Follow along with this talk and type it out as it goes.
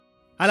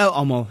Hallo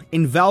almal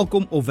en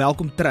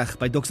welkom terug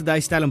by Dr.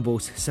 Dave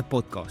Stellenbosch se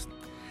podcast.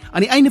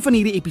 Aan die einde van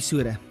hierdie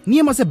episode,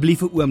 neem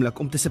asseblief 'n oomblik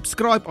om te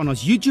subscribe aan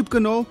ons YouTube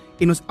kanaal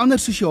en ons ander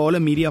sosiale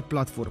media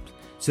platforms,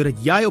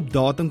 sodat jy op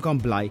datum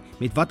kan bly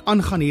met wat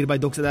aangaan hier by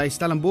Dr. Dave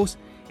Stellenbosch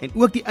en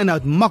ook die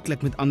inhoud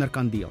maklik met ander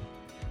kan deel.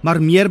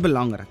 Maar meer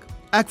belangrik,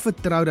 ek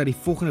vertrou dat die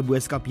volgende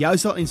boodskap jou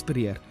sal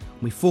inspireer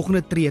om die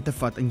volgende tree te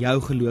vat in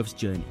jou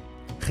geloofsjourney.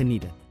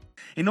 Geniet dit.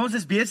 En ons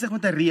is besig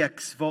met 'n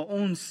reeks waar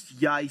ons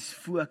juis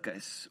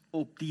fokus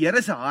op die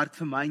Here se hart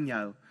vir my en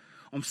jou,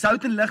 om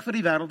sout en lig vir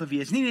die wêreld te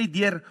wees, nie net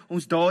deur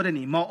ons dade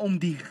nie, maar om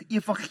die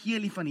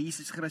evangelie van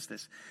Jesus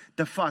Christus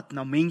te vat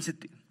na mense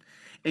toe,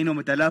 en om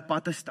met hulle 'n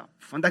pad te stap.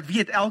 Want ek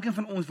weet, elkeen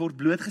van ons word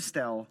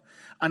blootgestel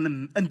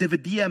aan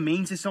individue,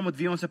 mense saam met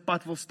wie ons 'n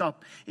pad wil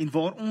stap, en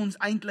waar ons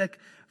eintlik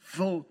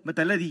wil met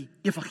hulle die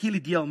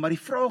evangelie deel, maar die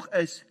vraag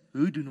is,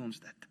 hoe doen ons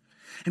dit?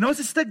 En ons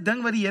 'n stuk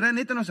ding wat die Here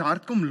net in ons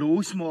hart kom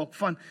losmaak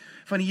van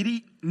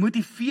hierdie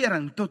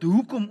motivering tot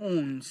hoekom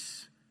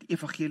ons die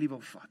evangelie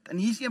wil vat. En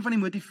hier is een van die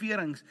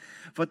motiverings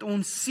wat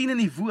ons sien in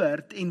die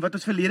woord en wat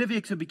ons verlede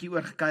week so 'n bietjie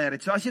oor gekuier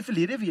het. So as jy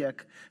verlede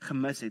week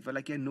gemis het, wil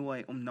ek jou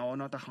nooi om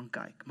na te gaan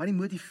kyk. Maar die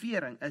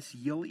motivering is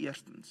heel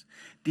eerstens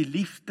die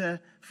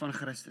liefde van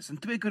Christus. In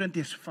 2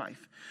 Korintiërs 5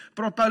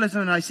 praat Paulus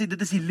en hy sê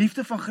dit is die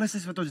liefde van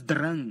Christus wat ons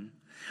dring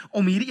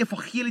om hierdie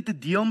evangelie te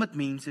deel met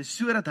mense,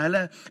 sodat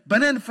hulle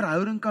binne in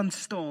verhouding kan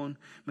staan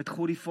met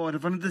God die Vader,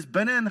 want dit is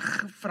binne in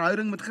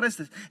verhouding met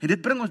Christus. En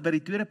dit bring ons by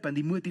die tweede punt,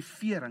 die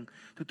motivering,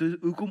 tot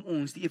hoekom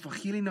ons die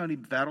evangelie na die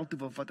wêreld toe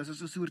wil vat,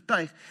 as ons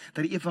oortuig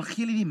dat die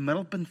evangelie die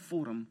middelpunt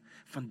vorm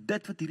van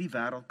dit wat hierdie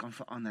wêreld kan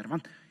verander.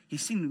 Want jy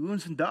sien hoe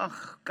ons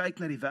vandag kyk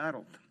na die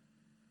wêreld.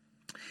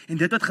 En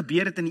dit wat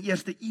gebeur het in die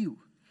eerste eeu.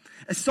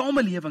 'n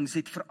samelewing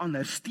het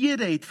verander,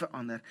 stede het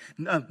verander,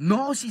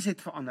 nasies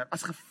het verander,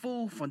 as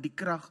gevolg van die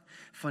krag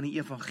van die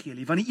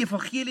evangelie. Want die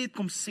evangelie het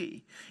kom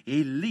sê,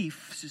 hê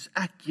lief soos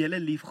ek julle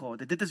lief gehad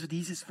het. Dit is wat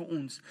Jesus vir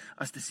ons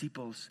as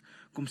disippels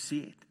kom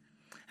sê het.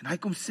 En hy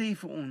kom sê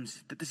vir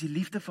ons, dit is die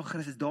liefde van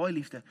Christus, daai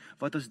liefde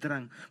wat ons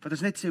dring, wat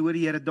ons net sê, hoor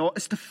die Here, daar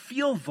is te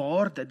veel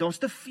waarde, daar's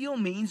te veel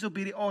mense op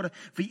hierdie aarde,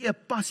 wie jy 'n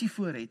passie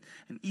voor het,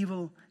 en jy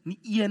wil nie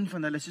een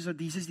van hulle, soos wat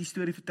Jesus die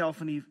storie vertel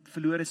van die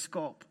verlore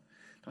skaap,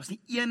 daar's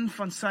nie een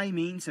van sy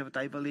mense wat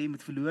hy wil hê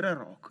met verlore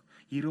raak,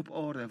 hier op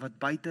aarde, wat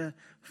buite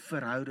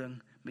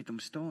verhouding met hom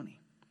staan nie.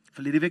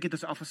 Verlede week het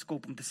ons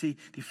afgeskop om te sê,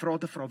 die vraag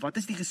te vra, wat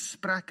is die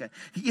gesprekke,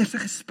 die eerste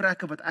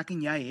gesprekke wat ek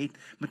en jy het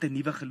met 'n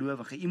nuwe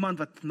gelowige, iemand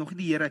wat nog nie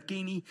die Here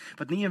ken nie,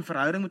 wat nie in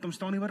verhouding met hom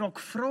staan nie, wat dalk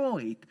vra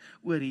het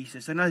oor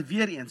Jesus, en nou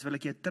weer eens wil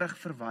ek jou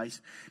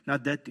terugverwys na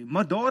dit toe,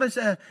 maar daar is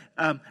 'n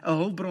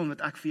hulpbron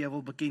wat ek vir jou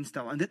wil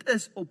bekendstel, en dit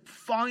is op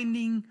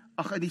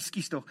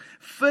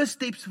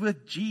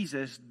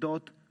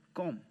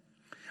firststepswithjesus.com.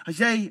 As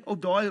jy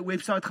op daai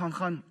website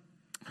gaan,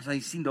 as jy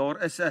sien,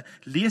 daar is 'n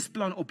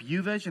leesplan op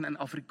YouVersion in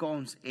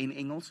Afrikaans en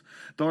Engels.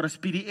 Daar is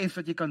PDF's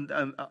wat jy kan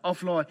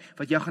aflaai,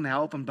 wat jou gaan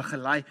help en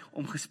begelei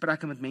om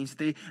gesprekke met mense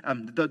te hê.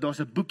 Daar's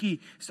 'n boekie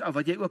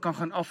wat jy ook kan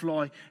gaan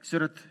aflaai,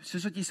 sodat,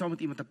 soos wat jy saam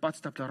met iemand 'n pad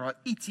stap, daar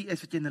ietsie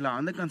is wat jy in hulle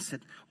hande kan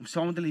sit, om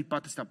saam met hulle die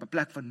pad te stap, 'n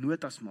plek van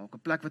notas maak, 'n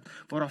plek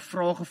waar daar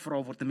vrae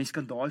gevra word, en mense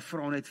kan daai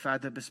vrae net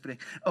verder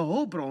bespreek. 'n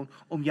Hulpbron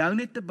om jou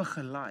net te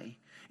begelei,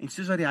 en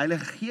soos wat die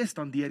Heilige Gees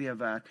dan deur jou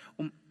werk,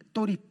 om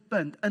tot die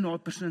punt in haar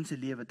persoon se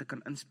lewe te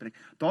kan inspreek.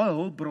 Daai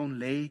hulpbron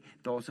lê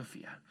daarso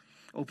vir jou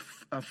op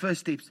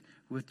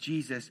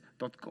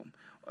firststepswithjesus.com.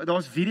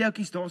 Daar's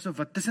videoetjies daarso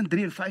wat tussen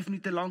 3 en 5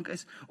 minute lank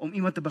is om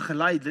iemand te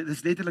begelei. Dit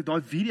is letterlik,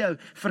 daai video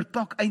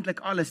verpak eintlik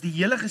alles, die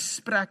hele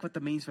gesprek wat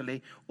 'n mens wil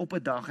hê op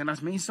 'n dag. En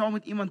as mens saam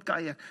met iemand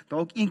kuier,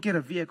 dalk 1 keer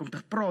 'n week, om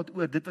te praat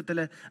oor dit wat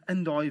hulle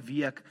in daai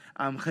week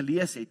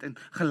gelees het en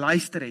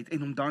geluister het,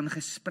 en om dan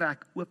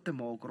gesprek oop te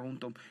maak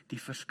rondom die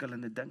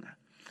verskillende dinge.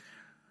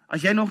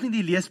 As jy nog nie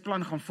die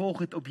leesplan gaan volg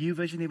het op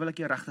YouVersion, wil ek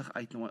jou regtig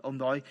uitnooi om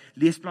daai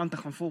leesplan te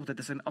gaan volg. Dit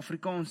is in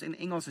Afrikaans en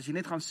Engels. As jy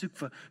net gaan soek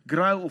vir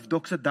Grow of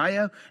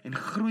Doxodeo en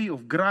groei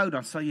of grow,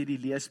 dan sal jy die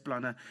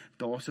leesplanne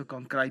daarso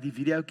kan kry. Die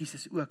videoetjies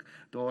is ook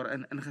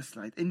daarin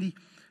ingesluit. En die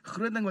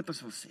groot ding wat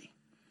ons wil sê,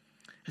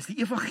 is die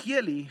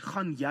evangelie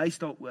gaan juist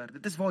daaroor.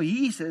 Dit is waar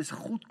Jesus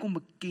God kom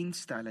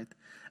bekendstel het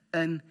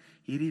in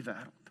hierdie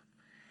wêreld.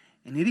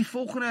 En hierdie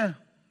volgende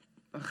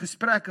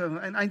gesprekke,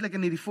 en eintlik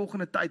in hierdie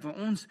volgende tyd, waar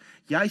ons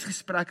juist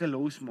gesprekke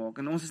losmaak,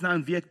 en ons is nou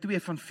in week 2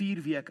 van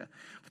 4 weke,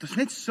 wat ons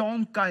net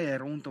saam kuier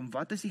rondom,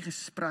 wat is die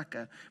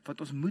gesprekke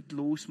wat ons moet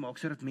losmaak,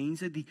 sodat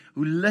mense die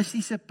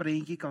holistiese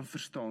prentjie kan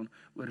verstaan,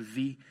 oor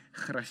wie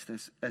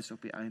Christus is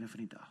op die einde van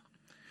die dag.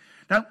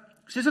 Nou,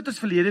 soos wat ons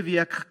verlede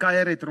week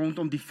gekuier het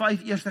rondom die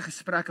 5 eerste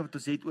gesprekke wat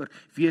ons het oor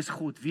wie is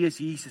God, wie is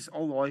Jesus,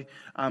 al daai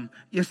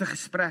eerste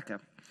gesprekke,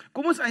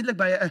 kom ons eintlik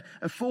by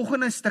 'n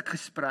volgende stuk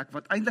gesprek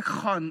wat eintlik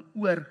gaan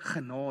oor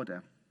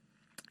genade.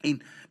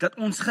 En dat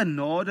ons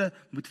genade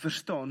moet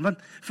verstaan. Want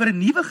vir 'n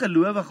nuwe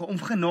gelowige om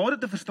genade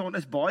te verstaan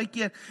is baie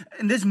keer,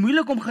 en dis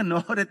moeilik om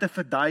genade te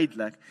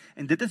verduidelik.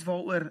 En dit is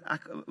waaroor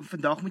ek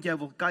vandag met jou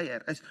wil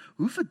kuier, is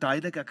hoe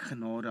verduidelik ek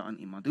genade aan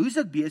iemand? Hoe is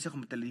ek besig om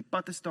met hulle die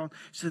pad te staan,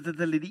 sodat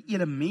hulle die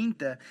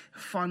elemente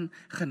van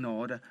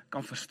genade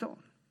kan verstaan?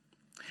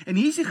 En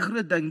hier is die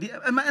groot ding,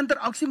 in my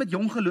interaksie met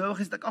jong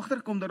gelowiges het ek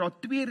agtergekom dat daar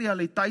twee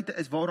realiteite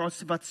is waar daar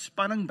wat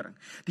spanning bring.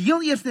 Die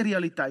heel eerste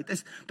realiteit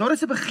is, daar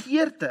is 'n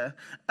begeerte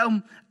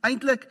om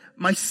eintlik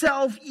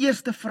myself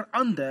eers te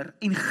verander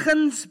en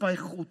guns by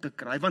God te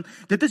kry, want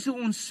dit is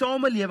hoe ons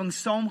samelewing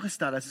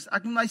saamgestel is.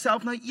 Ek moet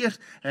myself nou eers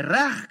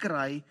reg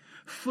kry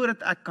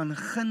voordat ek kan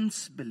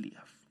guns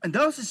beleef. En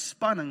daar is 'n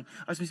spanning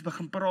as mens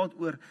begin praat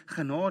oor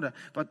genade,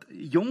 wat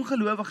jong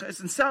gelowige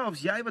is, en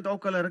selfs jy wat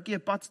dalk al 'n rukkie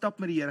 'n pad stap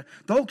met die Here,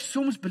 dalk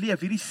soms beleef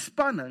hierdie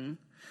spanning,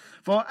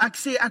 waar ek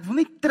sê, ek wil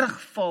nie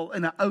terugval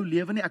in 'n ou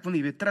lewe nie, ek wil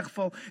nie weer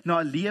terugval na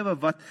 'n lewe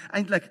wat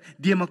eintlik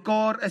de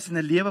mekaar is, en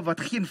 'n lewe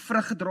wat geen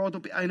vrug gedra het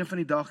op die einde van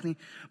die dag nie,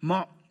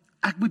 maar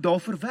ek moet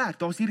daarvoor werk.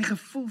 Daar's hierdie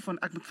gevoel van,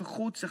 ek moet vir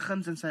God se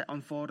guns en sy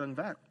aanvaarding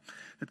werk.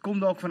 Dit kom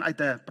dalk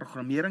vanuit 'n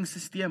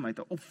programmeringsstelsel, uit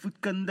 'n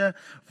opvoedkunde,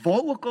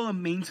 waar ook al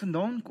 'n mens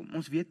vandaan kom.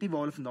 Ons weet nie waar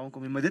hulle vandaan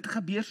kom nie, maar dit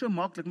gebeur so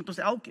maklik met ons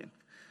elkeen.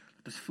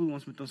 Dat ons voel,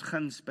 ons moet ons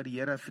guns by die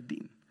Here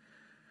verdien.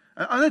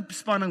 'n ander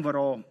spanning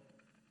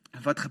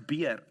wat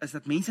gebeur, is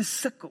dat mense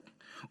sukkel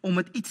om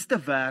met iets te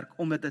werk,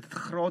 omdat dit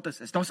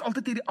gratis is. Daar's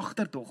altyd hierdie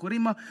agterdog, hoorie,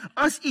 maar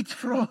as iets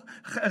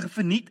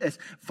verniet is,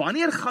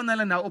 wanneer gaan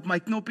hulle nou op my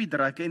knoppie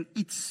druk en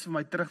iets vir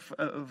my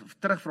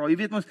terugvra? Jy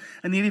weet mos,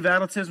 in hierdie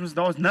wêreld sê ons,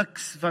 daar's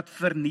niks wat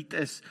verniet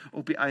is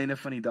op die einde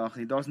van die dag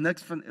nie. Daar's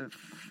niks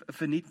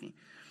verniet nie.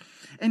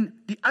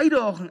 En die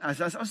uitdaging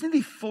is, as ons nie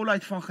die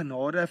volheid van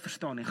genade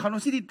verstaan nie, gaan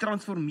ons nie die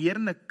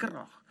transformerende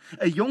krag,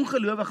 'n jong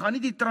gelowige gaan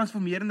nie die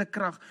transformerende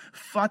krag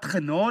wat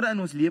genade in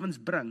ons lewens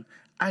bring,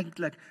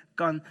 eintlik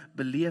kan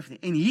beleef nie.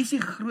 En hier is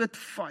die groot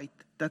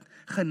feit, dat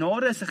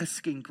genade is 'n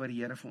geskenk wat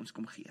die Here vir ons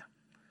kom gee.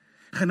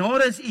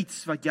 Genade is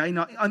iets wat jy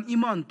aan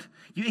iemand,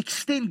 you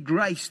extend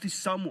grace to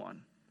someone,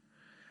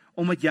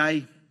 omdat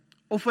jy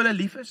of hulle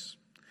lief is,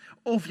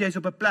 of jy is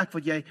op 'n plek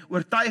wat jy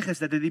oortuig is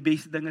dat dit die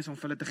beste ding is om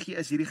vir hulle te gee,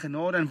 is hierdie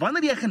genade. En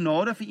wanneer jy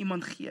genade vir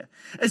iemand gee,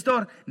 is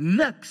daar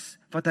niks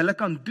wat hulle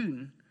kan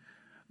doen,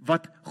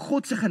 wat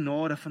God se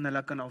genade van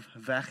hulle kan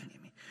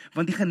wegneem nie.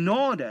 Want die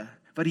genade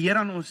wat die Here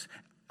aan ons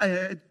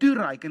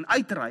toereik en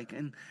uitreik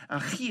en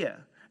gee,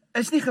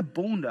 is nie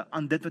gebonde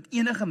aan dit wat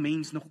enige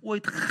mens nog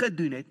ooit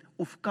gedoen het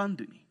of kan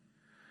doen nie.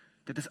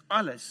 Dit is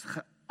alles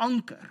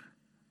geanker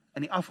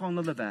in die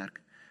afgehandelde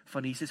werk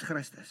van Jesus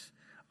Christus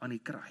aan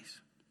die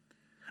kruis.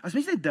 As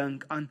mens net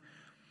dink aan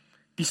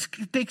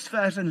die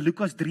teksvers in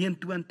Lukas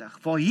 23,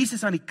 waar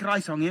Jesus aan die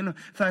kruis hang, in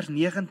vers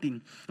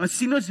 19, dan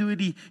sien ons hoe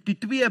die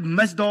twee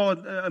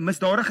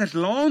misdadigers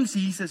langs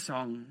Jesus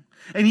hang,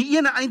 en die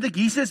ene eintlik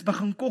Jesus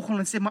begin koggel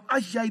en sê, maar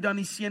as jy dan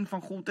die seun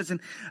van God is,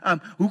 en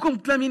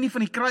hoekom klim jy nie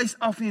van die kruis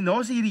af nie? En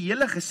daar is hierdie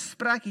hele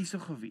gesprek hierso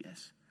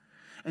gewees,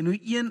 en hoe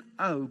een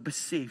ou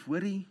besef,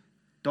 hoorie,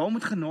 daar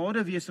moet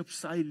genade wees op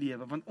sy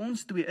lewe, want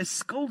ons twee is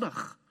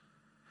skuldig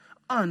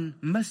aan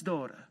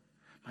misdade,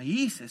 maar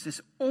Jesus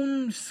is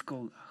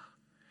onskuldig.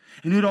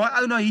 En hoe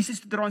daai ou na Jesus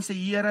toe dra en sê,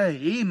 Here,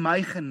 hê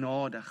my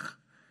genadig,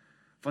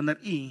 wanneer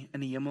U in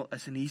die hemel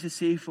is. En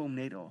Jesus sê vir hom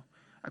net daar,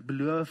 ek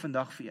beloof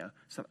vandag vir jou,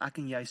 sal ek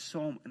en jy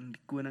saam in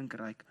die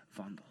koninkryk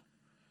wandel.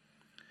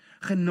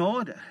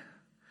 Genade,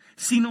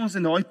 sien ons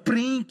in daai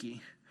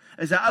prentjie,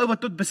 is 'n ou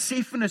wat tot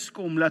besefenis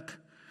kom, dat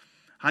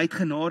hy het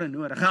genade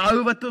nodig. 'n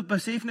ou wat tot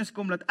besefenis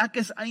kom, dat ek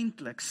is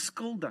eintlik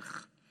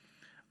skuldig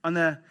aan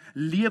 'n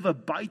lewe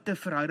buite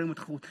verhouding met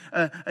God,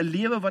 'n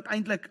lewe wat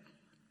eintlik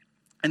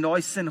in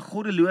daai sin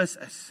goddeloos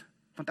is,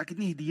 want ek het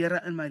nie die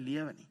Here in my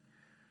lewe nie.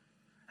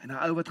 En 'n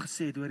ou wat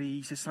gesê het, hoor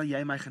Jesus, sal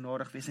jy my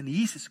genadig wees? En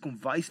Jesus kom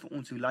wys vir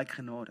ons hoe lyk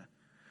genade.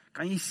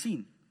 Kan jy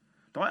sien?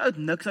 Daai ou het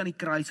niks aan die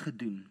kruis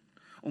gedoen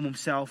om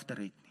homself te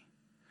red nie.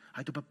 Hy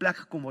het op 'n plek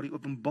gekom waar die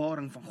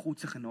openbaring van God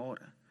se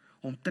genade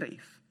hom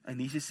tref. En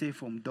Jesus sê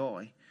vir hom,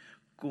 daai,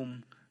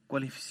 kom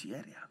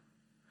kwalifiseer jou.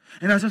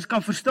 En as ons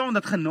kan verstaan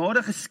dat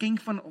genade geskenk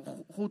van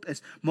God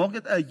is, maak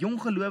dit 'n jong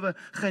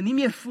gelowige nie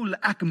meer voel,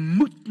 ek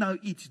moet nou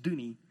iets doen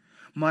nie,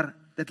 maar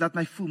dit laat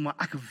my voel, maar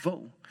ek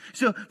wil.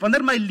 So,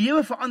 wanneer my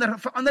lewe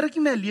verander ek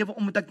nie my lewe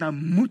omdat ek nou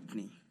moet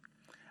nie.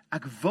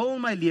 Ek wil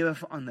my lewe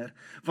verander,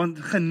 want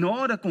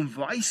genade kom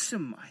wys vir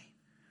my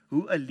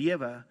hoe 'n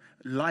lewe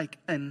lyk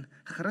in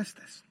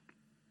Christus.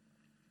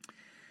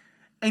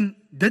 En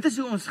dit is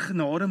hoe ons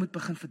genade moet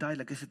begin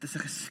verduidelik, dit is 'n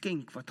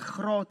geskenk wat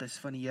gratis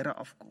van die Here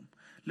afkom.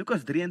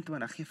 Lukas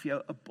 23 gee vir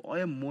jou 'n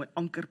baie mooi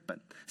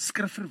ankerpunt,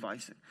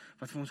 skrifverwysing,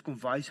 wat vir ons kom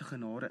wys hoe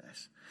genade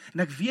is. En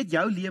ek weet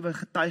jou lewe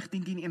getuig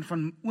teen een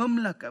van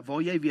oomblikke,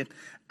 waar jy weet,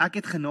 ek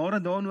het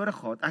genade daar nodig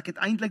gehad, ek het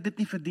eintlik dit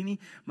nie verdien nie,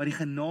 maar die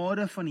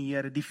genade van die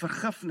Here, die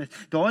vergifnis,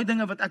 daai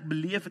dinge wat ek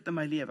beleef het in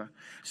my lewe.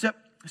 So,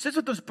 soos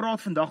wat ons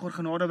praat vandag oor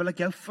genade, wil ek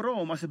jou vra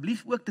om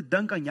asseblief ook te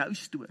dink aan jou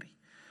storie,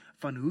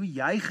 van hoe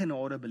jy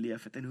genade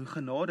beleef het, en hoe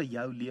genade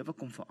jou lewe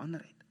kom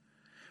verander het.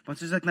 Want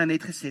soos ek nou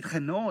net gesê het,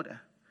 genade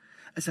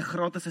is 'n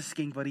gratis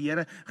geskenk wat die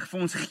Here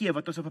vir ons gee,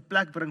 wat ons op 'n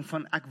plek bring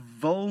van, ek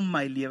wil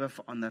my lewe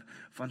verander,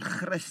 want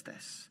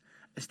Christus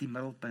is die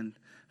middelpunt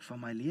van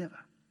my lewe.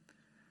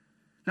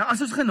 Nou,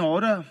 as ons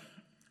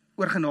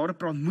oor genade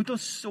praat, moet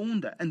ons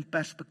sonde in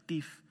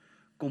perspektief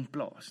kom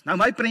plaas. Nou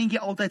my prentjie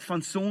altyd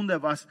van sonde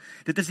was,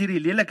 dit is hierdie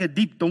lelike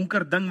diep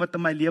donker ding wat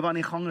in my lewe aan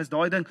die gang is,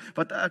 daai ding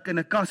wat ek in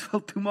 'n kas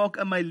wil toemaak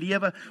in my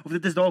lewe, of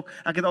dit is dalk,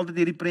 ek het altyd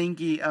hierdie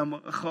prentjie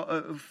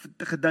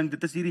gedink,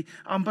 dit is hierdie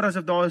amper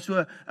asof daar so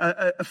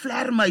 'n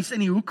vlermuis in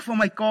die hoek van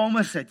my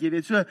kamer sit, jy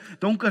weet, so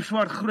donker,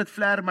 swart, groot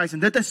vlermuis, en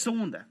dit is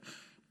sonde.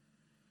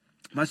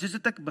 Maar soos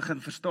het ek begin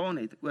verstaan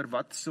het oor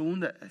wat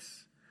sonde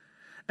is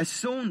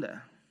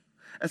sonde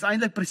is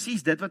eintlik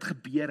presies dit wat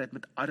gebeur het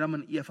met Adam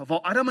en Eva,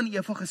 waar Adam en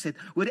Eva gesê het,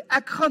 hoor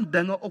ek gaan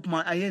dinge op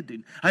my eie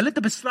doen. Hulle het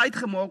 'n besluit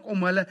gemaak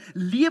om hulle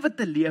lewe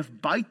te leef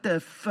buite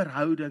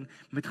verhouding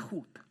met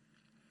God.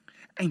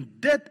 En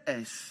dit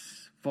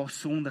is waar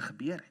sonde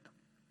gebeur het.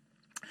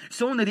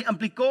 Sonde, die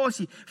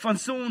implikasie van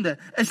sonde,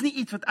 is nie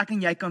iets wat ek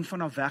en jy kan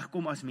vanaf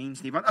wegkom as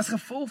mens nie, want as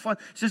gevolg van,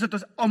 soos wat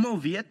ons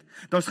almal weet,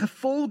 daar's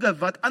gevolge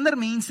wat ander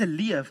mense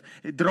leef,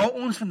 dra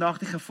ons vandag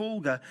die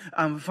gevolge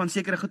van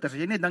sekere goeders. As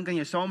jy net dink aan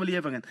jou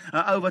samelewing, en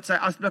 'n ou wat sy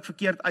asblik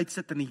verkeerd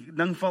uitsit, en die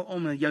ding val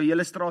om, en jou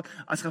hele straat,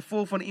 as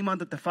gevolg van iemand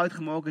wat 'n fout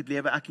gemaak het,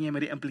 lewe ek en jy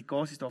met die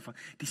implikasies daarvan,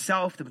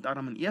 dieselfde met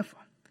Adam en Eva.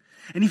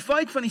 En die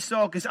feit van die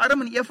saak is,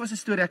 Adam en Eva se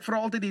storie, ek vra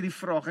altyd hierdie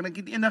vraag, en ek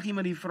het eendag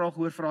iemand die vraag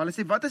hoor vra, hulle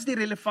sê, wat is die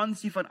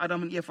relevantie van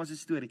Adam en Eva se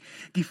storie?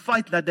 Die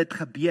feit dat dit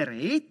gebeur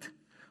het,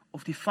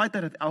 of die feit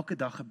dat dit elke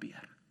dag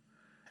gebeur?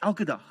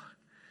 Elke dag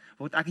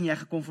word ek en jy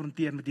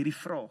gekonfronteer met hierdie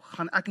vraag,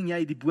 gaan ek en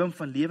jy die boom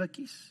van lewe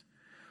kies,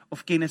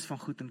 of kennis van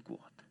goed en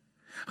kwaad?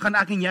 Gaan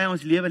ek en jy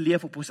ons lewe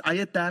leef op ons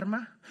eie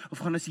terme, of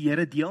gaan ons die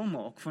Here deel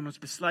maak van ons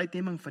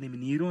besluitneming, van die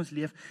manier hoe ons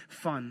leef,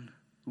 van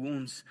hoe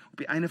ons op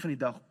die einde van die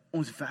dag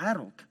ons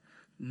wêreld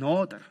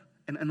nader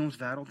en in ons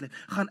wêreld leef?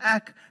 Gaan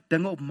ek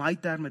dinge op my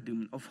terme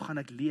doen, of gaan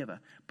ek lewe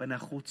binne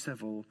God se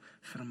wil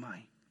vir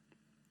my?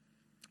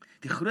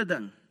 Die groot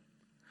ding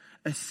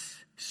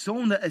is,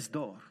 sonde is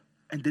daar,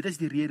 en dit is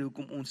die rede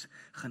hoekom ons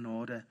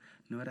genade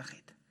nodig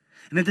het.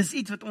 En dit is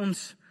iets wat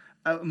ons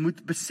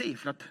moet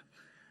besef, dat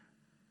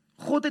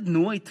God het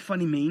nooit van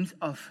die mens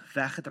af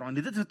weggedraai.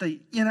 Dit is wat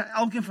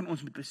elkeen van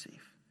ons moet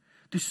besef.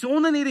 Toe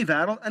sonde in hierdie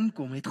wêreld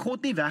inkom, het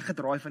God nie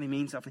weggedraai van die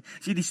mens af nie.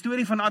 As jy die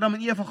storie van Adam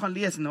en Eva gaan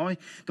lees, en daai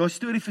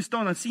storie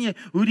verstaan, dan sien jy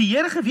hoe die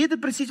Here geweet het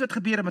presies wat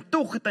gebeur het, maar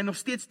tog het hy nog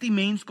steeds die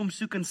mens kom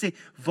soek en sê,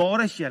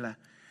 waar is julle?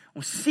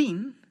 Ons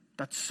sien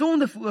dat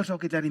sonde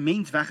veroorsaak het dat die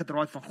mens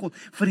weggedraai van God,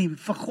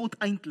 vir God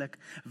eintlik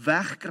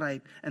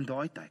wegkruip in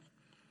daai tyd.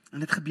 En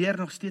dit gebeur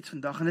nog steeds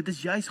vandag, en dit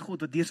is juist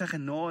God wat deur sy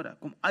genade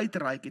kom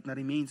uitreik het na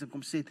die mens en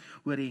kom sê,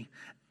 hoorie,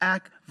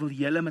 ek wil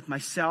julle met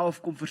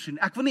myself kom versoen.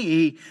 Ek wil nie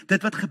hê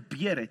dit wat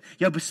gebeur het,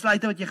 jou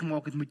besluite wat jy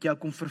gemaak het, moet jou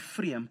kom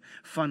vervreem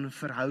van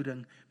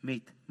verhouding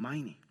met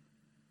my nie.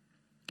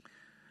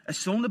 'n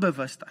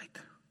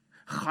Sondebewustheid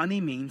gaan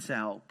nie mense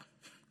help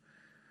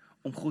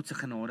om God se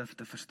genade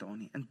te verstaan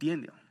nie.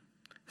 Inteendeel,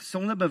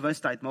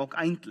 sondebewustheid maak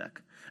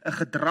eintlik 'n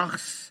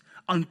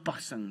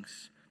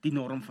gedragsaanpassings die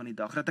norm van die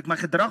dag, dat ek my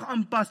gedrag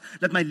aanpas,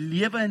 dat my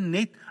lewe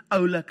net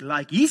oulik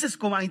lyk. Jesus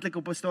kom eintlik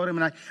op 'n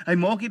stadium en hy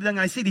maak hierdie ding,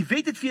 hy sê, die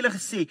wet het vir julle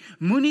gesê,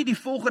 moenie die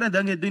volgende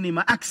dinge doen nie,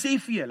 maar ek sê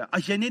vir julle,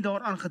 as jy net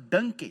daaraan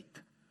gedink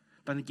het,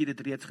 dan het jy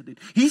dit reeds gedoen.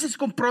 Jesus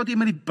kom praat hier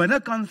met die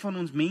binnekant van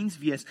ons mens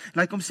wees, en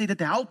hy kom sê, dit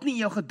help nie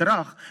jou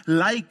gedrag,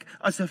 lyk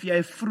asof jy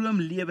 'n vroom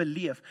lewe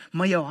leef,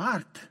 maar jou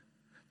hart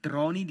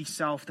dra nie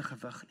dieselfde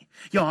gewig nie.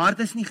 Jou hart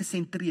is nie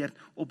gesentreerd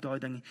op daai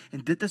ding nie.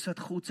 En dit is wat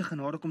God se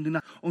genade kom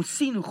doen. Ons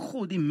sien hoe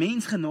God die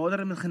mens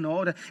genader met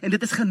genade, en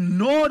dit is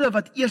genade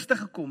wat eerste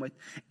gekom het,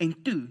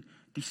 en toe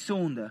die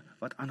sonde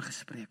wat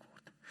aangespreek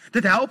word.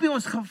 Dit help nie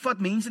ons vat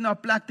mense na 'n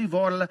plek toe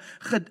waar hulle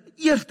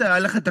eerste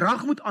hulle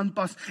gedrag moet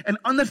aanpas,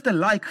 en anders te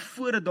lyk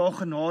voordat daar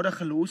genade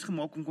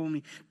gelosgemaak kom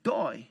nie.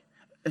 Daai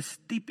is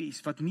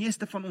tipies wat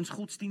meeste van ons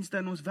godsdienste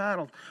in ons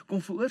wêreld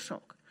kom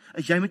veroorsaak.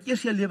 As jy met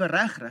eers jou lewe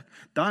regryk,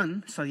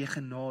 dan sal jy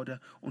genade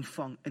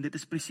ontvang. En dit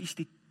is presies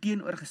die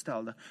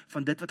teenoorgestelde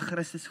van dit wat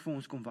Christus vir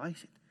ons kom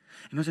wys het.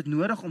 En ons het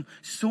nodig om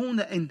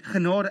sonde en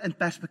genade in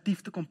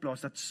perspektief te kom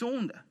plaas, dat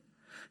sonde,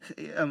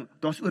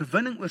 daar's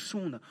oorwinning oor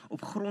sonde,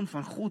 op grond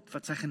van God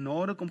wat sy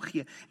genade kom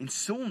gee, en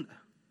sonde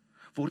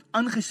word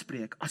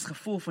aangespreek as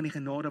gevolg van die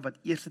genade wat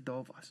eers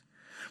daar was.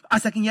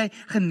 As ek en jy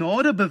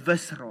genade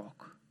bewus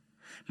raak,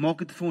 maak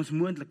dit vir ons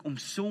moontlik om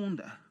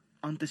sonde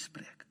aan te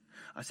spreek.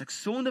 As ek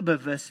sonde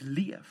bewus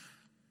leef,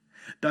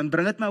 dan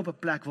bring dit my op 'n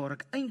plek waar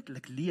ek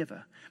eintlik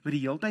lewe met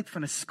die heeltyd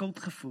van 'n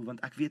skuldgevoel,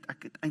 want ek weet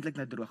ek het eintlik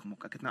nou droog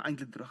gemaak. Ek het nou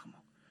eintlik droog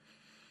gemaak.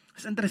 Dit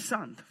is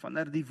interessant,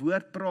 wanneer die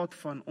woord praat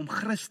van om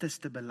Christus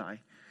te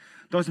bely.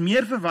 Daar's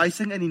meer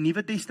verwysing in die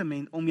Nuwe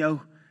Testament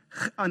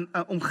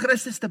om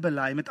Christus te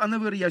bely, met ander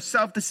woorde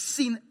jouself te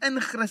sien in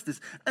Christus,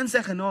 in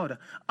sy genade,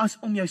 as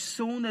om jou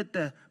sonde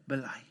te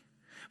bely.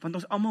 Want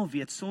ons almal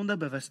weet,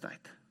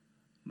 sondebewustheid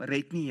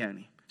red nie jou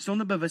nie.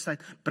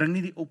 Sondebewustheid bring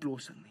nie die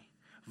oplossing nie.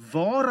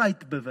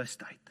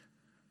 Waarheidbewustheid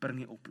bring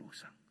die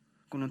oplossing.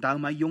 Kon onthou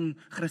my jong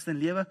Christen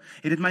lewe,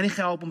 het dit my nie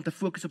gehelp om te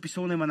fokus op die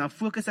sonde, maar dan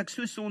fokus ek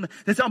so sonde.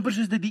 Dit is amper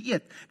soos die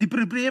dieet. Die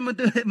probleem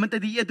met 'n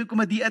dieet,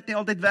 hoekom 'n dieet nie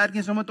altyd werk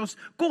nie, is omdat ons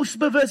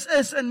kosbewus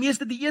is in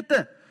meeste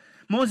dieete.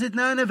 Maar ons het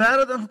nou in 'n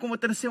wêreld aangekom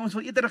wat hulle sê, ons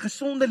wil eerder 'n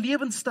gesonde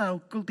lewenstyl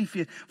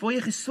kultiveer, waar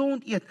jy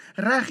gesond eet,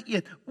 reg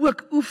eet,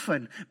 ook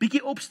oefen,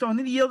 bietjie opstaan,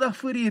 nie die hele dag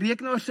voor die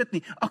rekenaar sit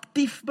nie,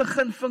 aktief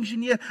begin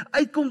funksioneer,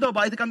 uitkom daar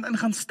buitekant in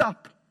gaan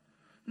stap.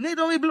 Net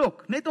om die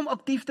blok, net om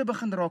aktief te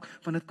begin raak,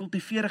 want dit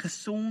kultiveer 'n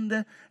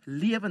gesonde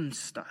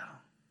lewenstyl.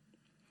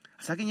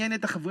 As ek en jy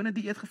net 'n gewone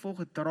dieet gevolg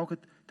het, dan raak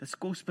dit is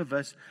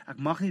kosbewus. Ek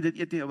mag nie dit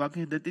eet nie, ek mag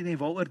nie dit eet nie.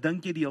 Waaroor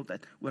dink jy die hele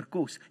tyd? Oor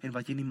kos en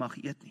wat jy nie mag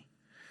eet nie.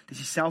 Dis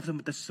dieselfde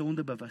met 'n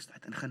sonde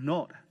bewustheid en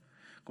genade.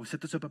 Kom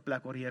sit ons op 'n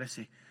plek waar die Here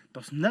sê,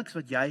 daar's niks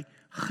wat jy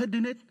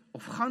gedoen het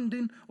of gaan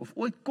doen of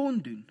ooit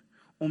kon doen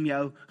om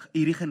jou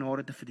hierdie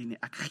genade te verdien nie.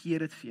 Ek gee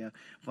dit vir jou,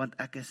 want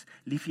ek is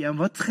lief vir jou. En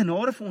wat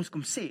genade vir ons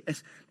kom sê,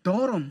 is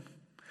daarom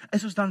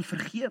is ons dan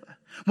vergewe.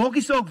 Maak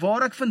nie saak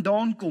waar ek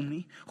vandaan kom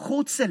nie.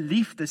 God se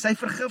liefde, sy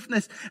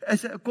vergifnis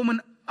kom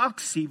in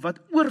aksie wat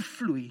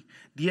oorvloei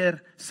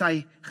deur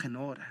sy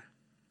genade.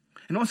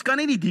 En ons kan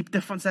nie die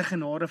diepte van sy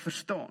genade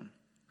verstaan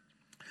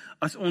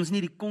as ons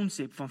nie die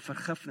konsep van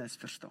vergifnis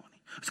verstaan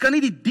nie. Ons kan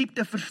nie die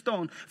diepte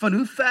verstaan van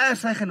hoe ver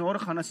sy genade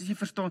gaan as jy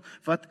verstaan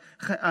wat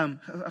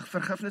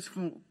vergifnis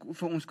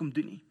vir ons kom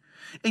doen nie.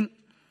 En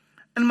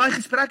in my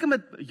gesprekke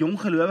met jong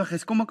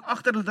gelowiges kom ek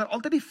agter dat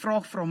altyd die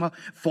vraag vra,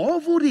 maar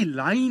waar word die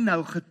lyn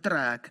nou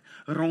getrek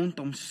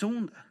rondom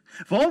sonde?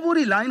 Waar word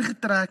die lyn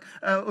getrek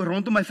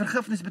rondom my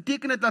vergifnis?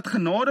 Beteken dit dat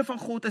genade van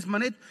God is maar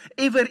net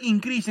ever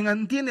increasing? En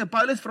inteendeel,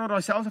 Paulus vra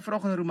daai selfde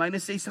vraag in Romeine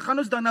 6, gaan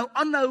ons dan nou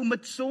aanhou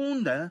met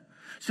sonde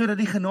sodat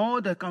die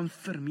genade kan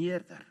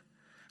vermeerder?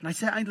 En hy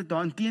sê eintlik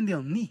daar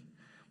inteendeel nie.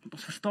 Want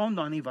ons verstaan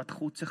dan nie wat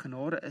God se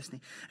genade is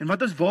nie. En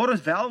wat waar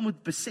ons wel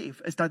moet besef,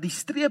 is dat die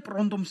streep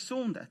rondom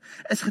sonde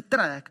is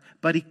getrek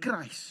by die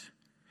kruis.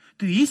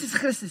 Toe Jesus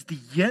Christus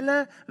die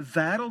hele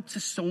wêreld se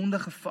sonde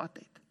gevat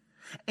het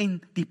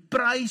en die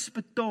prys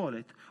betaal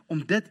het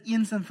om dit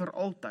eens en vir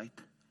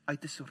altyd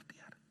uit te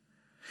sorteer.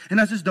 En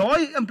as ons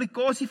daai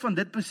implikasie van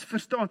dit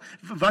verstaan,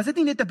 was dit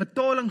nie net 'n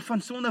betaling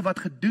van sonde wat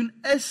gedoen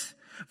is,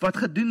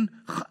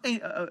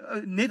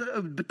 net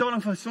 'n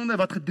betaling van sonde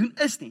wat gedoen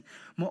is nie,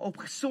 maar op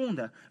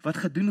gesonde wat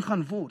gedoen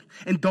gaan word.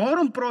 En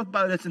daarom praat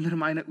Paulus in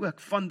Romeine ook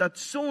van dat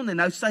sonde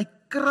nou sy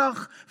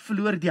krag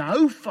verloor, die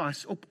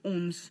houvas op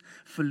ons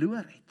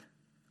verloor het,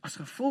 as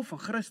gevolg van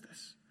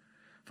Christus,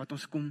 wat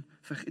ons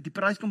die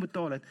prys kom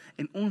betaal het,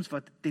 en ons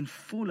wat ten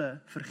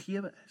volle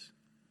vergewe is.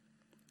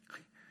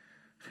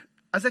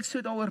 As ek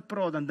so daaroor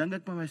praat, dan dink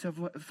ek by myself,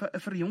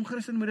 vir jong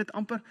Christen moet dit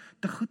amper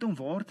te goed om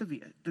waar te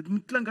wees. Dit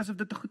moet klink asof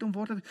dit te goed om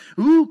waar te wees.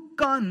 Hoe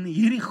kan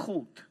hierdie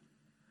God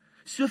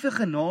soveel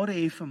genade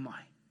hê vir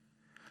my,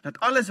 dat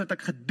alles wat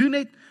ek gedoen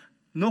het,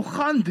 nog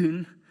gaan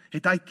doen,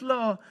 het hy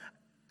klaar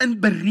in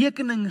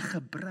berekening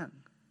gebring?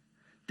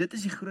 Dit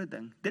is die groot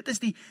ding. Dit is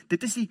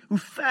die hoe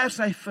ver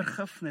sy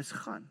vergifnis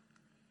gaan.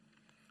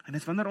 En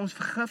dit is wanneer ons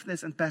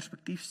vergifnis in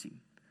perspektief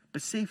sien,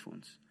 besef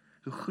ons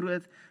hoe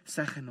groot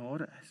sy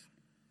genade is.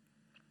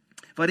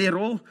 Wat die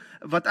rol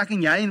wat ek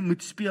en jy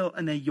moet speel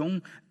in 'n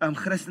jong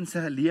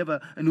Christense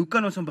lewe, en hoe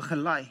kan ons hom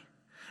begelei,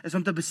 is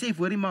om te besef,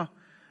 hoorie maar,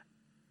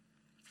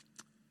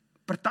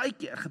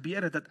 partykeer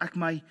gebeur dit dat ek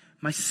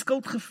my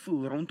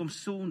skuldgevoel rondom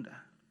sonde,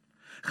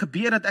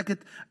 gebeur dat ek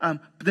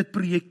dit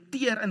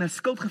projekteer in 'n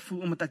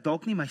skuldgevoel, omdat ek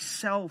dalk nie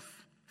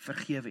myself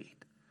vergewe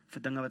het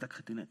vir dinge wat ek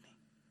gedoen het nie.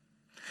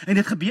 En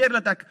dit gebeur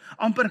dat ek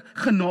amper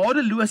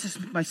genadeloos is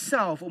met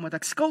myself, omdat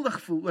ek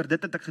skuldig voel oor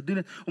dit wat ek gedoen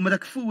het, omdat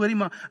ek voel, hoorie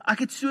maar, ek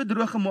het so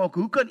droog gemaak,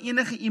 hoe kan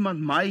enige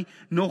iemand my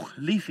nog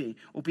lief hê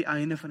op die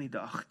einde van die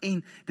dag?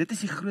 En dit is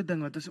die groot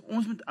ding, wat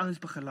ons moet ouens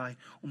begelei,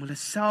 om hulle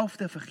self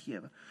te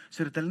vergewe,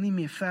 sodat hulle nie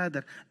meer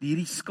verder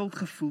hierdie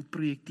skuldgevoel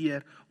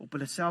projekteer op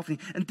hulle self nie.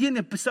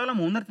 Inteendeel, Psalm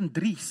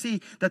 103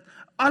 sê, dat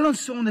al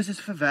ons sondes is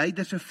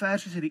verwyder, so ver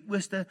soos die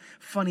ooste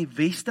van die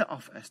weste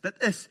af is. Dit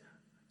is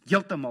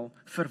heeltemal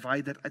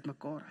verwyder uit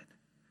mekaar uit.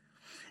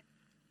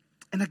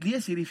 En ek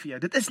lees hierdie vir jou.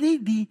 Dit is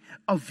nie die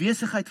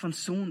afwesigheid van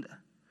sonde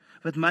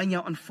wat my en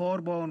jou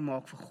aanvaarbaar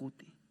maak vir God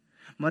nie,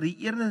 maar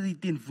eerder die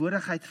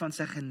teenwoordigheid van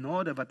sy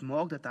genade wat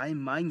maak dat hy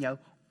my en jou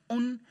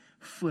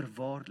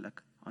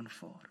onvoorwaardelik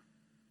aanvaar.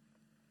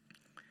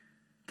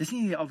 Dis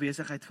nie die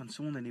afwesigheid van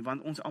sonde nie,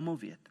 want ons almal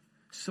weet,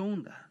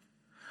 sonde,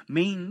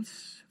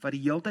 mens wat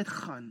die heeltyd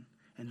gaan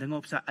en dinge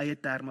op sy eie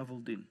terme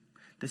wil doen,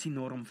 dis die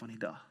norm van die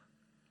dag.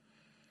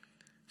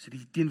 So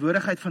die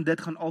teenwoordigheid van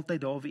dit gaan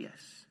altyd daar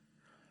wees.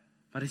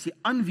 Maar dis die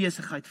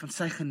aanwesigheid van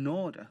sy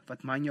genade,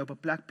 wat my en jou op 'n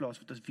plek plaas,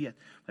 wat ons weet,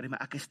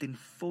 maar ek is ten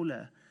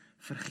volle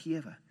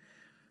vergewe.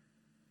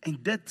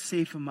 En dit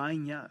sê vir my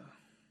en jou,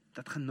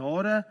 dat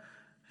genade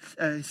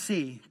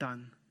sê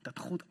dan, dat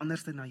God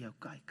anders na jou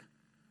kyk.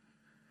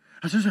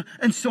 As ons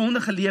in sonde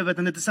gelewe het,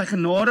 en dit is sy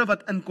genade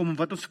wat inkom, en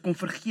wat ons kom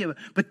vergewe,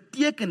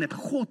 beteken dit,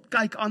 God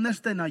kyk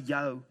anders na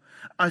jou,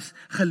 as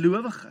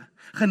gelowige.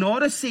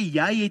 Genade sê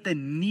jy het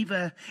 'n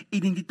nuwe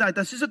identiteit.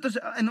 Dit is soos dat ons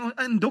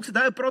in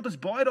Doxedei praat ons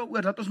baie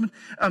daaroor dat ons moet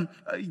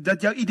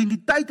dat jou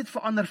identiteit het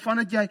verander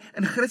vandat jy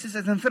in Christus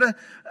is. En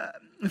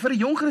vir 'n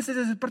jong Christus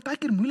is dit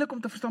partykeer moeilik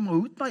om te verstaan, maar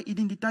hoe het my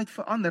identiteit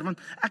verander? Want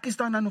ek is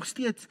dan nou nog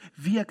steeds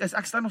wie ek is.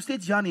 Ek staan nog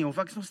steeds Janie of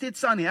ek is nog steeds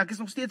Sunny, ek is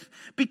nog steeds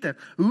Pieter.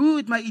 Hoe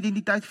het my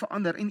identiteit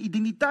verander? En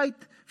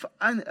identiteit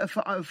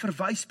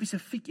verwys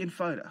spesifiek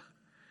eenvoudig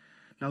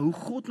na hoe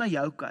God na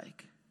jou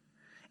kyk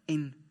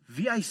en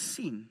wie hy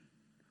sien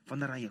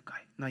wanneer hy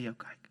na jou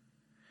kyk.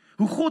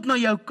 Hoe God na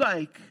jou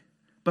kyk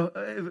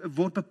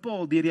word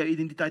bepaal deur jou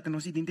identiteit, en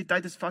ons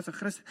identiteit is vas in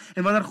Christus.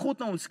 En wanneer God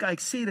na ons kyk,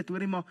 sê dit,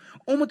 hoorie maar,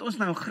 omdat ons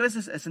nou in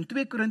Christus is, in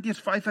 2 Korintiërs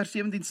 5 vers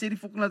 17 sê die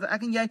volgende, dat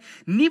ek en jy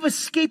nuwe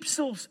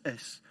skepsels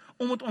is,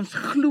 omdat ons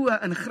glo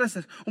in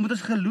Christus, omdat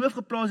ons geloof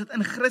geplaas het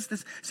in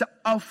Christus se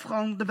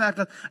afgaande werk,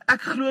 dat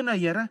ek glo na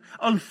Here,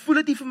 al voel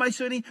dit nie vir my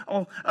so nie,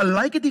 al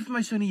lyk dit nie vir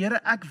my so nie, Here,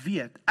 ek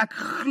weet, ek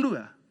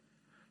glo,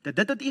 dat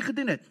dit wat U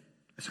gedoen het,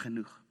 is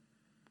genoeg.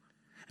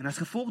 En as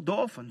gevolg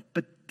daarvan,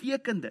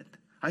 beteken dit,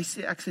 hy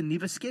sê ek is 'n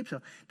nuwe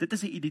skepsel. Dit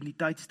is 'n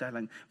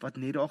identiteitsstelling wat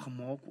net daar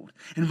gemaak word.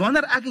 En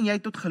wanneer ek en jy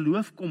tot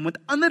geloof kom, met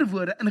ander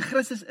woorde in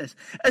Christus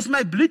is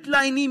my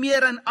bloedlyn nie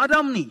meer in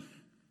Adam nie,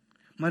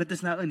 maar dit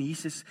is nou in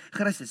Jesus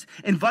Christus.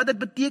 En wat dit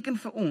beteken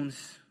vir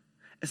ons,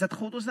 is dat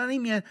God ons nou nie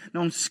meer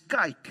na ons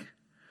kyk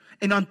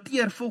en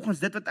hanteer volgens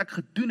dit wat ek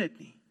gedoen het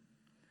nie,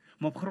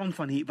 maar op grond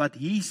van wat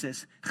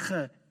Jesus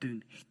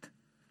gedoen het.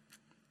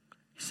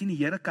 Jy sien, die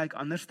Here kyk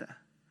anderste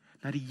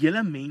na die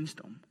hele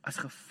mensdom as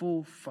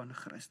gevolg van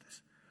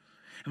Christus.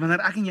 En wanneer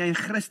ek en jy in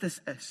Christus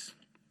is,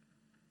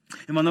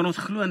 en wanneer ons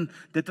glo in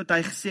dit wat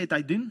hy gesê het, dat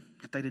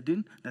hy dit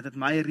doen, dat dit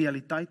my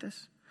realiteit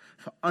is,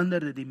 verander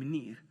dit die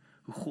manier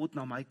hoe God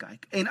na my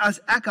kyk. En as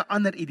ek 'n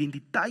ander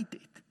identiteit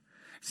het,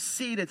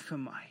 sê dit vir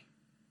my,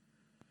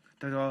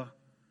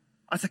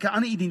 as ek 'n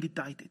ander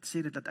identiteit het,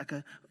 sê dit dat ek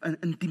 'n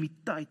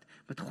intimiteit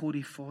met God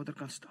die Vader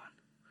kan staan.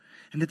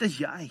 En dit is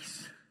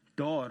juis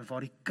daar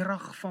waar die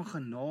krag van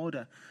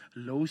genade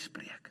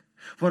losbreek.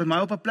 Waar het my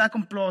op 'n plek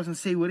om plaas en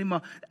sê, hoorie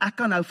maar, ek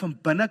kan nou van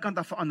binnekant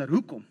af verander.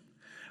 Hoekom?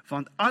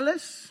 Want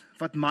alles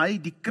wat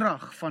my die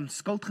krag van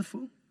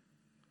skuldgevoel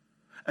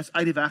is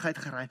uit die weg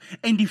uitgeruim.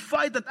 En die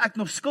feit dat ek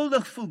nog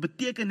skuldig voel,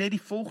 beteken net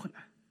die volgende,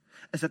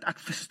 is dat ek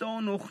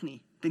verstaan nog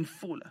nie ten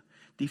volle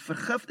die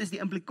vergifnis, die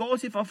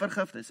implikasie van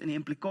vergifnis en die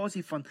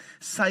implikasie van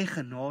sy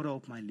genade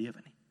op my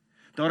lewe nie.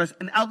 Daar is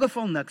in elk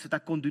geval niks wat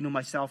ek kon doen om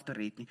myself te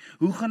red nie.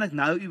 Hoe gaan ek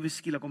nou uwe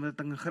skielik, omdat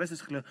ek in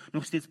Christus glo,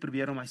 nog steeds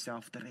probeer om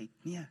myself te red?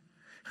 Nee,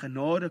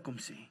 genade kom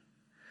sê,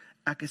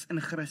 ek is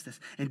in Christus.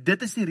 En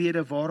dit is die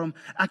rede waarom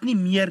ek nie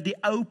meer die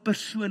ou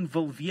persoon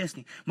wil wees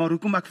nie, maar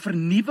hoekom ek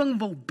vernuwing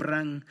wil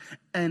bring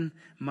in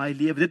my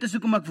lewe. Dit is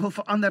hoekom ek wil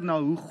verander na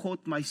hoe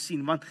God my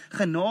sien, want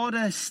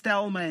genade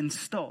stel my in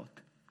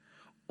staat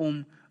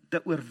om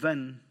te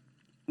oorwinning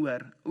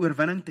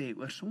te hê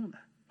oor sonde.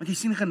 Want jy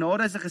sien,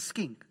 genade is 'n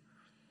geskenk.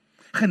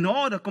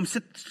 Genade kom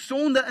sit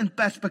sonde in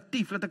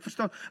perspektief, laat ek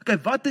verstaan, okay,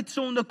 wat het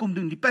sonde kom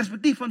doen? Die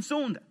perspektief van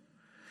sonde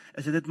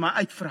is dit my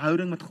uit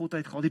verhouding met God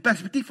uitgehaal. Die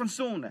perspektief van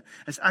sonde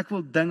is ek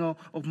wil dinge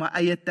op my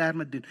eie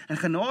terme doen. En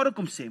genade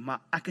kom sê, maar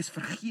ek is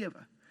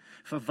vergewe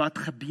vir wat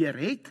gebeur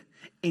het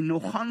en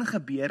nog gaan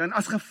gebeur. En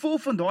as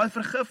gevolg van daai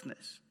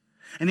vergifnis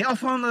en die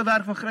afgehandelde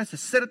werk van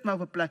Christus, sit dit my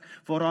op 'n plek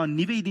waar daar 'n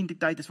nuwe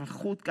identiteit is, want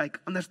God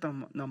kyk anders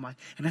na my.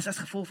 En dis as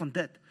gevolg van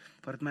dit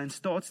wat dit my in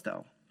staat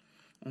stel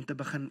om te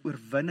begin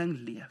oorwinning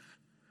leef.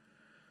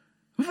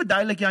 Hoe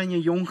verduidelik jy aan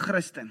 'n jong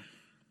Christen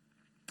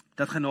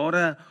dat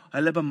genade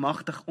hulle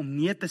bemagtig om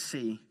nee te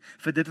sê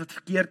vir dit wat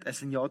verkeerd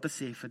is en ja te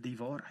sê vir die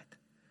waarheid?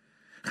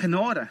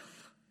 Genade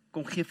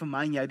kom gee vir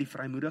my en jou die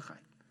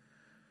vrymoedigheid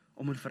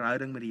om in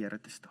verhouding met die Here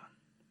te staan,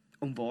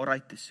 om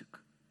waarheid te soek.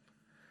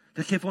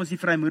 Dit gee vir ons die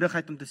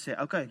vrymoedigheid om te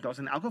sê, okay, daar's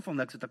in elk geval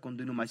niks wat ek kon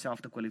doen om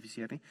myself te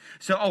kwalifiseer nie.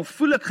 So al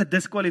voel ek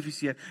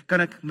gediskwalifiseer,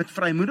 kan ek met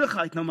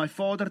vrymoedigheid na my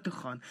Vader toe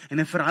gaan en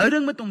in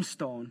verhouding met hom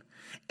staan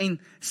en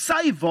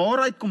sy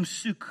waarheid kom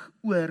soek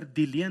oor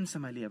die leuns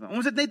in my lewe.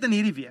 Ons het net in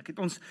hierdie week, het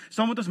ons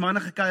saam met ons manne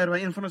gekuier by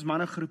een van ons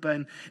mannegroepe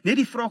en net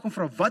die vraag om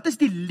vra, wat is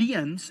die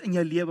leuns in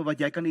jou lewe wat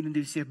jy kan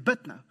identifiseer?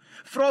 Bid nou.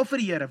 Vra vir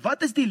die Here,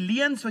 wat is die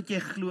leuns wat jy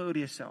glo oor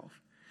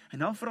jouself? En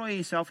dan vra jy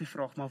jouself die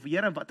vraag, maar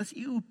Here, wat is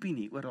u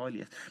opinie oor daai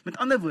leuen? Met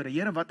ander woorde,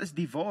 Here, wat is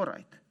die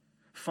waarheid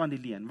van die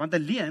leuen? Want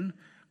 'n leuen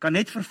kan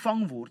net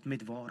vervang word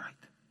met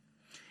waarheid.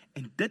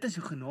 En dit is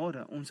hoe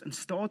genade ons in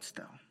staat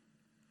stel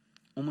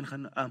om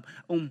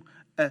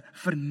 'n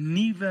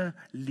vernuwe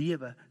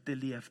lewe te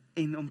leef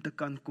en om te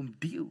kan kom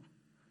deel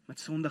met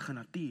sondige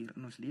natuur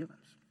in ons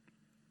lewens.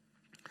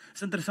 Het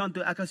is interessant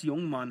hoe ek as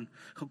jong man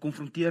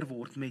gekonfronteer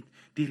word met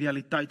die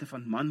realiteite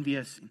van man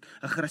wees en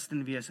 'n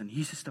Christen wees en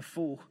Jesus te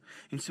volg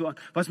en so aan.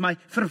 Was my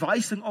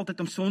verwysing altyd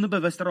om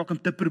sondebewus te raak,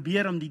 om te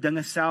probeer om die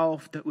dinge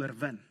self te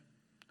oorwin.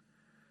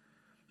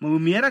 Maar hoe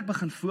meer ek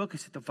begin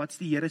fokus het op wat is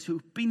die Here se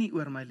opinie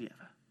oor my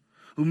lewe,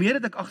 hoe meer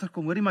het ek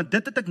agterkom, hoorie, maar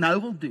dit wat ek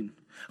nou wil doen,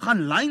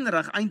 gaan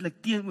lynreg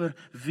eintlik teenoor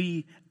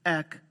wie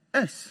ek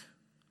is.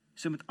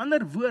 So met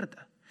ander woorde,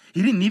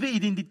 Hierdie nuwe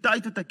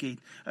identiteit wat ek het,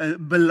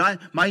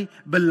 my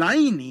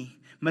belei nie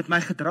met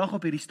my gedrag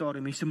op hierdie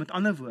stadium nie. So met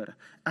ander woorde,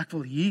 ek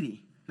wil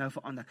hierdie nou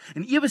verander.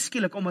 En ewe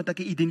skielik, omdat ek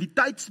 'n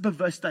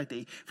identiteitsbewustheid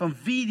het van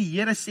wie die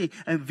Here sê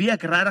en wie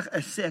ek regtig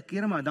is, sê ek,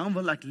 Here, maar dan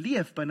wil ek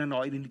leef binne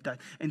daai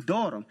identiteit. En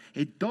daarom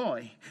het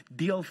daai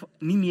deel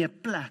nie meer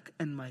plek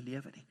in my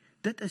lewe nie.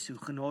 Dit is hoe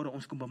genade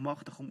ons kom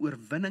bemagtig om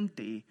oorwinning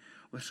te hê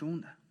oor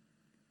sonde.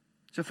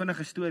 So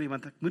vinnige storie,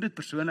 want ek moet dit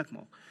persoonlik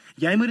maak.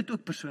 Jy moet dit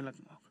ook persoonlik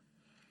maak.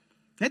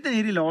 Net in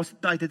hierdie laaste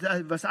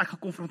tyd was ek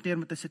gekonfronteer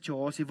met 'n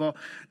situasie waar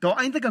daar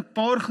eintlik 'n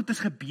paar goeders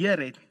gebeur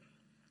het,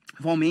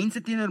 waar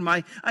mense teenoor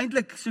my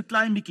eintlik so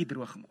klein bietjie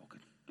droog gemaak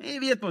het. Jy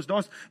weet mos,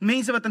 daar's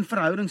mense wat in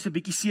verhoudings 'n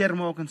bietjie seer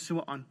maak en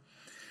so aan.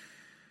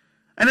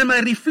 En in my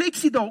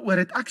refleksie daaroor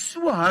het ek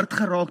so hard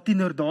geraak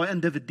teenoor daai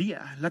individue,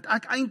 dat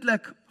ek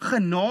eintlik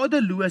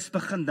genadeloos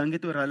begin dink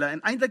het oor hulle,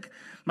 en eintlik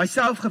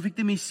myself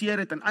geviktimiseer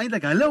het, en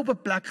eintlik hulle op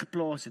 'n plek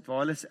geplaas het,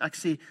 waar ek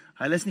sê,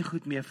 hulle is nie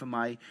goed meer vir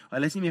my,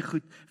 hulle is nie meer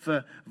goed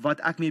vir wat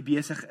ek mee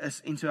besig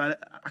is, en so,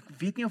 ek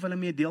weet nie of hulle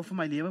meer deel van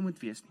my lewe moet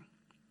wees nie.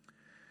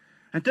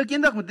 En toe ek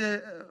eendag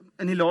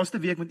in die laaste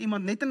week met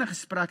iemand net in 'n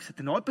gesprek sit,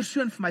 en daai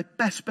persoon vir my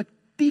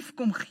perspektief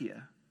kom gee,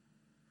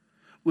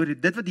 oor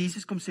dit wat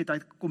Jesus kom sê, hy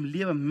kom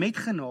lewe met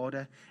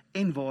genade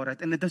en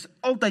waarheid, en dit is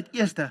altyd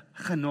eerste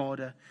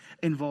genade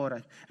en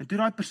waarheid. En toe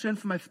daai persoon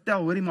vir my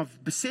vertel, hoorie, maar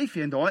besef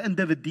jy, in daai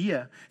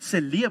individue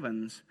se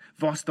lewens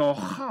was daar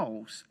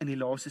chaos in die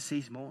laaste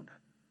 6 maande.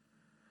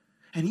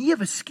 En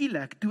ewe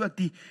skielik, toe ek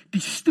die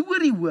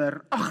storie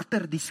hoor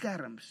agter die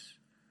skerms,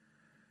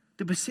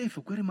 te besef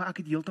ek, hoorie, maar ek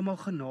het heeltemal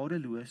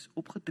genadeloos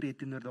opgetree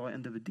teenoor daai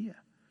individue.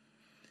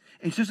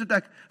 En soos dat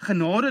ek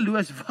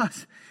genadeloos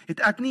was, het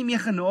ek nie meer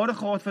genade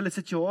gehad vir hulle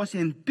situasie,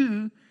 en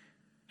toe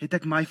het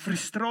ek my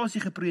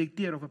frustrasie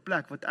geprojekteer op 'n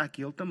plek wat ek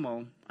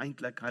heeltemal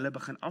eintlik hulle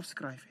begin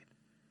afskryf het.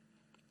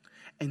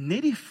 En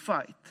net die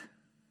feit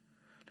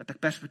dat ek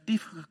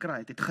perspektief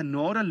gekry het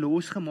genade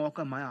losgemaak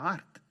in my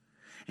hart,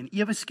 en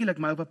ewe skielik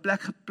my op 'n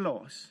plek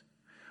geplaas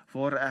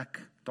waar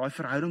ek daai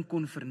verhouding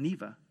kon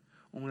vernuwe,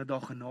 omdat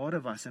daar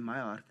genade was in my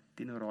hart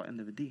teenoor daai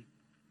individu.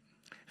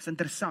 Is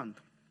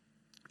interessant.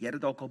 Jy het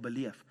dit dalk al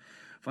beleef.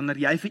 Wanneer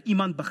jy vir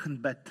iemand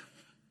begin bid,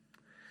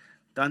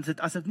 dan is dit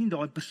asof nie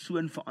daai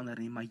persoon verander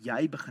nie, maar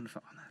jy begin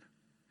verander.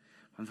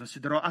 Want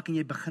sodra ek en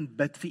jy begin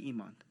bid vir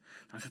iemand,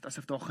 dan is dit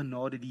asof daar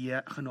genade,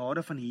 die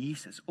genade van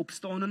Jesus,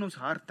 opstaan in ons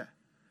harte,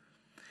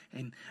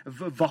 en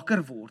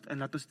wakker word, en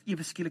laat ons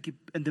ewe skielik die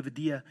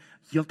individue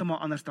heeltemal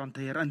anders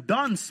hanteer. En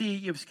dan sê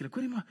jy ewe skielik,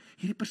 hoorie, maar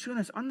hierdie persoon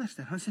is anders.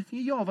 Dan sê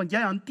jy, ja, want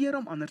jy hanteer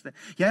hom anders.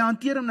 Jy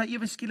hanteer hom nou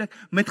ewe skielik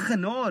met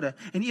genade,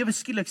 en ewe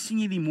skielik sien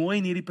jy die mooi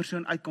in hierdie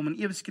persoon uitkom, en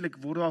ewe skielik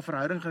word daar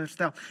verhouding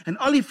herstel, en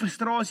al die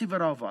frustrasie wat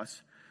daar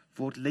was,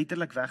 word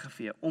letterlik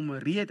weggevee,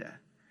 omrede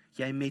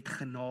jy met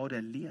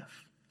genade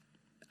leef.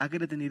 Ek het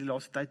dit in hierdie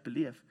laaste tyd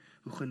beleef,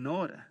 hoe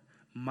genade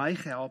my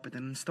gehelp het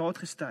en in staat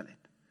gestel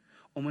het,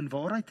 om in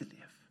waarheid te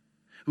leef.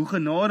 Hoe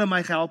genade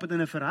my gehelp het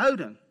in 'n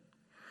verhouding,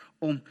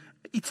 om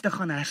iets te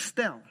gaan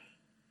herstel,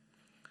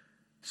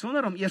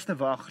 sonder om eers te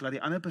wag, laat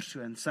die ander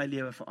persoon sy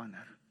lewe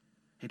verander,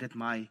 het dit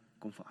my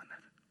kom verander.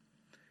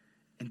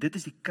 En dit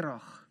is die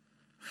krag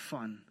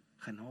van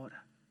genade.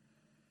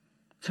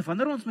 So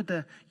wanneer ons met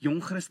 'n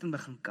jong Christen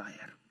begin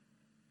kuier,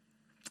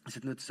 is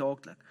dit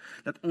noodsaaklik,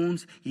 dat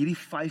ons hierdie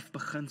 5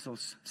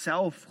 beginsels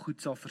self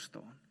goed sal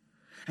verstaan.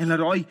 En dat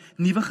daai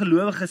nuwe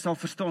gelowiges sal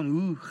verstaan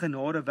hoe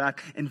genade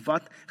werk en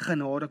wat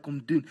genade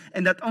kom doen.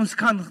 En dat ons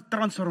kan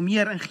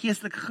transformeer en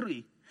geestelik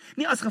groei.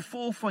 Nie as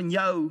gevolg van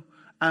jou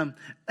 'n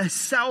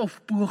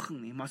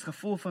selfpoging nie, maar as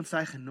gevolg van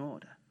sy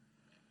genade.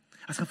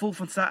 As gevolg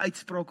van sy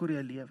uitspraak oor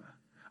jou lewe.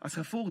 As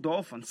gevolg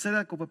daarvan sit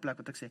ek op 'n plek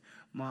wat ek sê,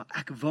 maar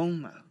ek wil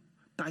nou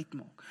tyd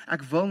maak.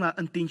 Ek wil nou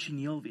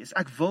intentioneel wees.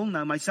 Ek wil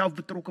nou myself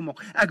betrokke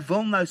maak. Ek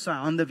wil nou sy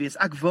hande wees.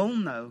 Ek wil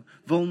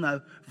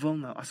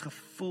nou as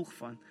gevolg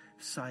van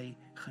sy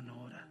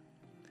genade.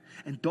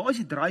 En daar is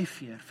die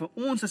dryfveer vir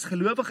ons as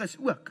gelowiges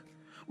ook,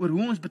 oor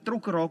hoe ons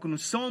betrokke raak in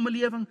ons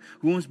samelewing,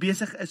 hoe ons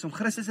besig is om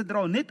Christus te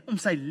dra, net om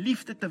sy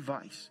liefde te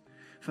wys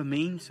vir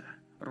mense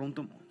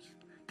rondom ons.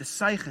 Dis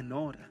sy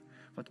genade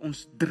wat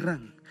ons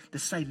dring,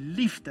 dis sy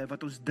liefde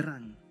wat ons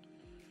dring,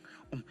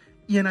 om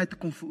eenheid te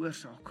kom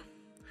veroorsaak,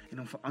 en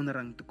om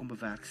verandering te kom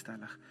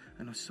bewerkstellig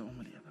in ons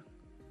samelewing.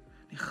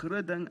 Die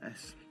groot ding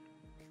is,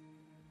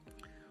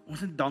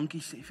 ons moet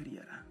dankie sê vir die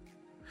Here.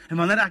 En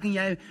wanneer ek en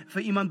jy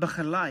vir iemand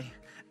begelei,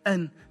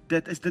 in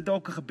dit, is dit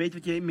dalk 'n gebed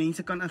wat jy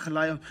mense kan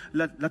ingelei,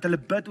 laat hulle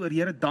bid oor,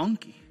 Here,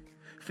 dankie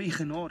vir u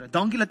genade.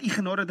 Dankie dat u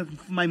genade dit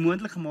vir my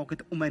moontlik gemaak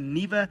het om 'n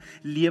nuwe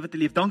lewe te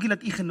leef. Dankie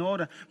dat u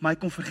genade my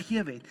kom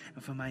vergewe het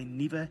en vir my 'n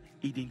nuwe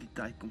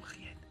identiteit kom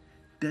gee het.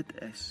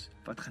 Dit is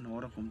wat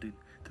genade kom doen.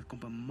 Dit kom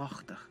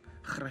bemagtig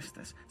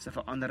Christus se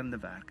veranderende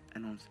werk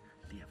in ons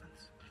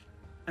lewens.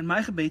 En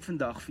my gebed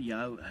vandag vir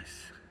jou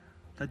is,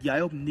 dat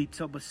jy opnuut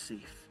sal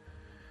besef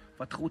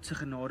wat God se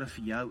genade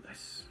vir jou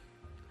is,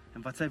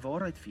 en wat sy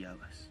waarheid vir jou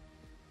is.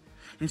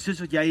 En soos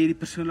wat jy hierdie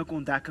persoonlike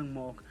ontdekking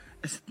maak,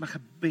 is dit my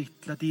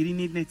gebed, dat hierdie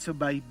nie net so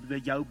by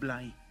jou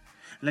bly,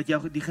 en dat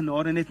jou die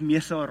genade net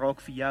meer sal raak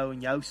vir jou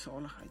en jou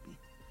saligheid nie,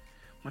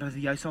 maar dat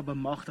jy sal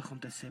bemagtig om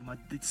te sê, maar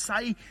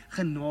sy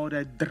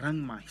genade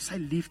dring my, sy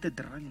liefde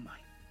dring my,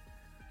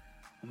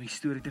 om die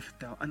storie te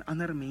vertel, en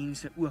ander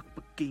mense ook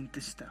bekend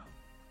te stel,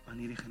 aan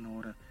hierdie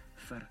genade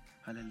vir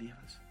hulle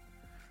lewens.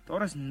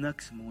 Daar is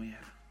niks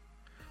mooier,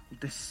 om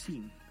te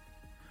sien,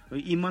 hoe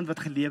iemand wat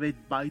gelewe het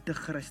buite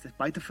Christus,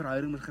 buite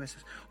verhouding met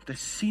Christus, om te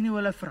sien hoe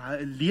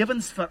hulle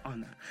lewens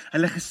verander,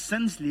 hulle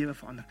gesinslewe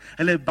verander,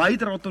 hulle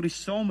bydra tot die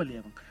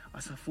samelewing,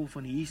 as gevolg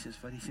van Jesus,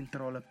 wat die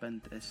sentrale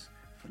punt is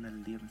van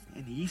hulle lewens.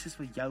 En Jesus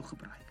wil jou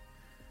gebruik,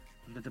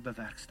 om dit te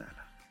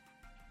bewerkstellig.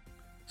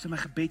 So my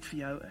gebed vir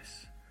jou is,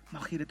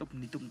 mag jy dit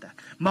opnuut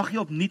ontdek. Mag jy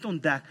opnuut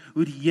ontdek,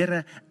 hoe die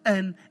Here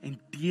in en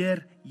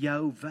deur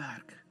jou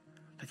werk,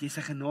 dat jy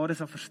sy genade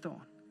sal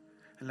verstaan,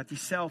 en dat jy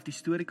self die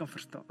storie kan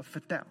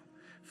vertel,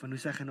 van hoe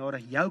sy genade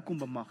jou kom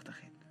bemagtig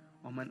het,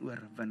 om in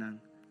oorwinning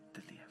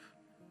te leef.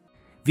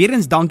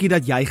 Weereens dankie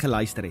dat jy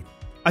geluister het.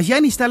 As jy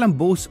in die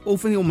Stellenbosch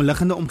of in die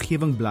omliggende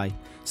omgewing bly,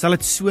 sal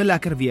dit so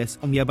lekker wees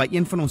om jou by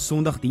een van ons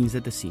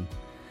Sondagdienste te sien.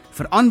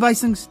 Vir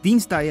aanwysings,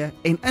 dienstye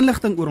en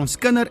inligting oor ons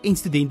kinder- en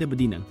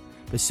studentebediening,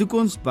 besoek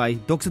ons by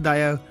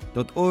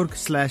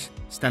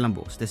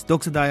doxadio.org/Stellenbosch. Dis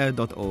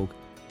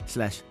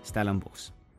doxadio.org/Stellenbosch.